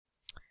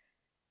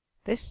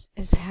This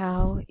is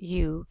how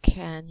you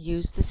can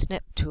use the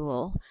snip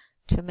tool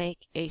to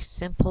make a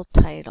simple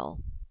title.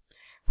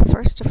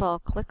 First of all,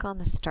 click on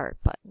the Start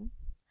button.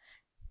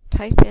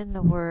 Type in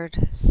the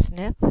word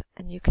snip,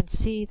 and you can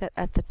see that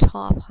at the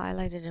top,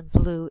 highlighted in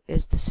blue,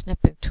 is the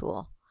snipping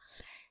tool.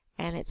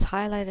 And it's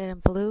highlighted in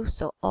blue,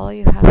 so all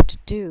you have to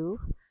do,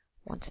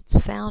 once it's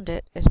found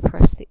it, is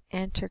press the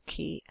Enter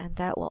key, and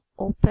that will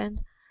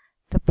open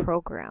the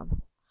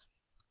program.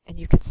 And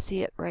you can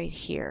see it right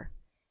here.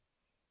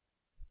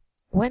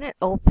 When it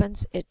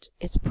opens,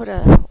 it's put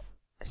a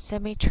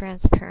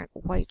semi-transparent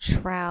white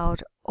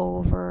shroud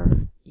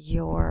over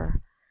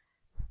your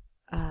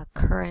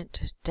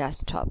current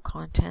desktop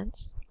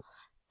contents.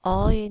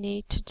 All you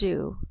need to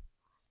do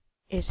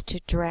is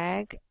to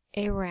drag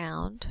a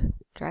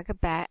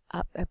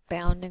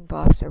bounding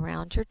box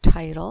around your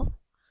title,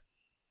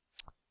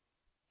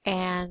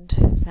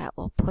 and that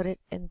will put it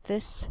in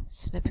this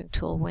snipping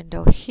tool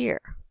window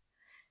here.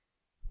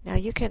 Now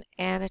you can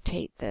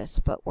annotate this,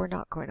 but we're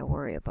not going to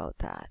worry about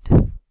that.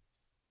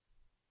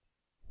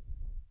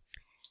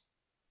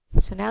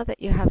 So now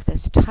that you have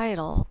this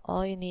title,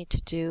 all you need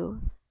to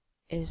do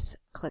is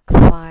click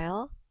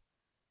File,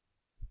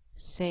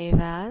 Save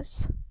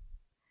As.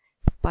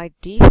 By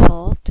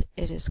default,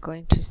 it is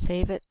going to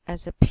save it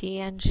as a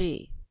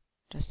PNG.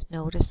 Just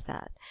notice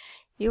that.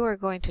 You are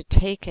going to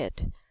take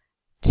it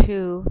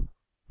to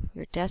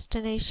your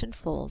destination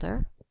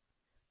folder.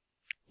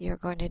 You're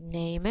going to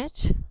name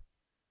it.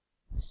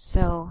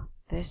 So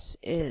this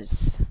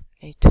is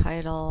a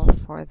title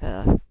for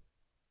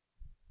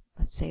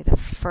let's say the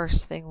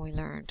first thing we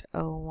learned,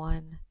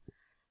 O1,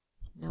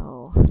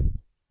 no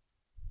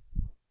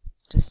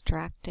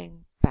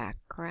distracting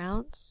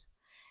backgrounds.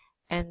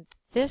 And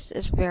this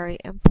is very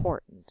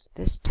important.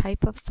 This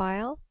type of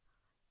file,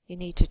 you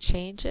need to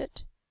change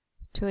it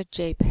to a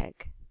JPEG.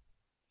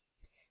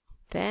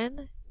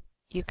 Then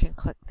you can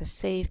click the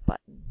Save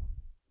button.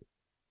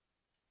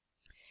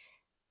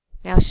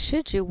 Now,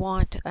 should you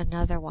want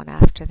another one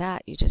after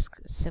that, you just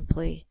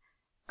simply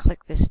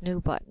click this New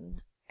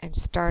button and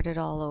start it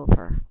all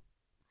over.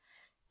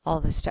 All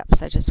the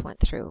steps I just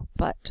went through.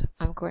 But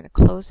I'm going to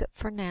close it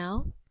for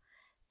now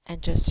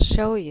and just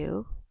show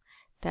you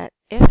that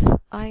if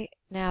I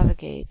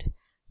navigate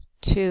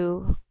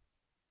to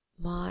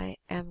my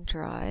M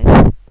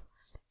drive,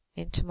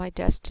 into my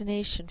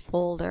destination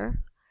folder,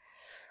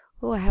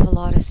 I have a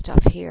lot of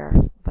stuff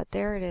here, but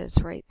there it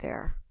is right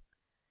there.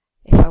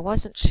 If I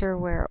wasn't sure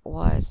where it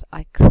was,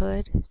 I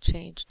could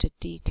change to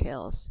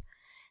Details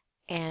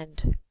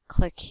and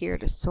click here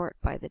to sort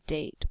by the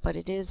date, but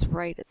it is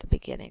right at the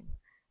beginning.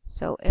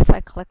 So if I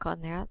click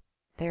on that,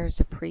 there's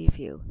a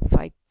preview. If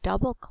I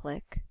double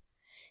click,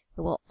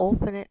 it will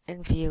open it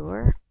in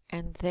Viewer,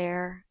 and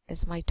there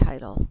is my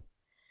title.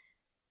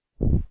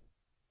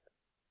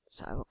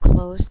 So I will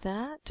close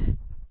that,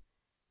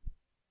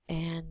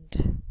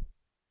 and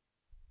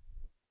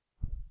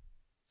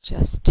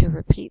just to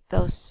repeat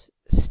those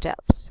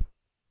steps,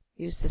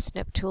 use the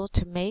snip tool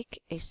to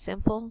make a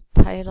simple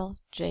title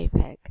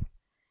JPEG.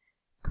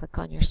 Click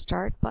on your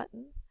Start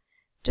button.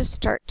 Just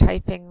start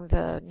typing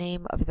the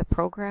name of the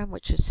program,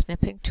 which is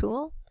Snipping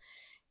Tool.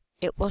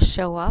 It will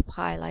show up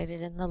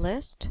highlighted in the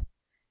list.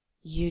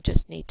 You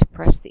just need to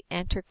press the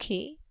Enter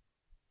key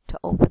to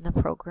open the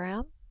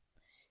program.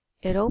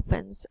 It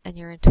opens and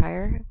your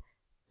entire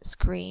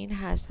screen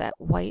has that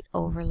white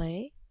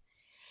overlay.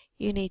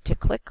 You need to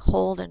click,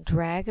 hold, and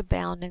drag a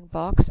bounding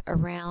box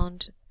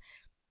around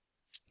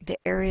the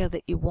area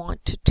that you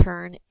want to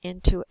turn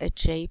into a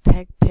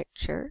JPEG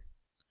picture.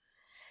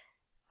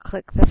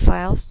 Click the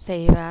file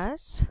Save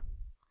As.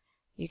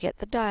 You get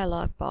the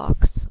dialog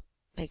box.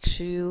 Make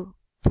sure you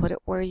put it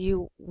where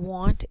you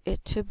want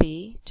it to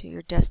be, to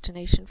your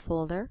destination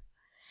folder.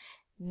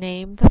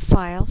 Name the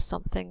file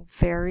something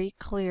very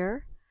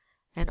clear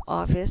and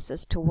obvious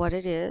as to what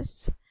it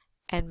is,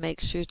 and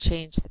make sure you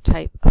change the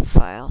type of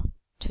file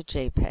to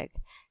JPEG,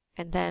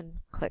 and then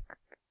click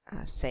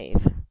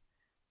Save.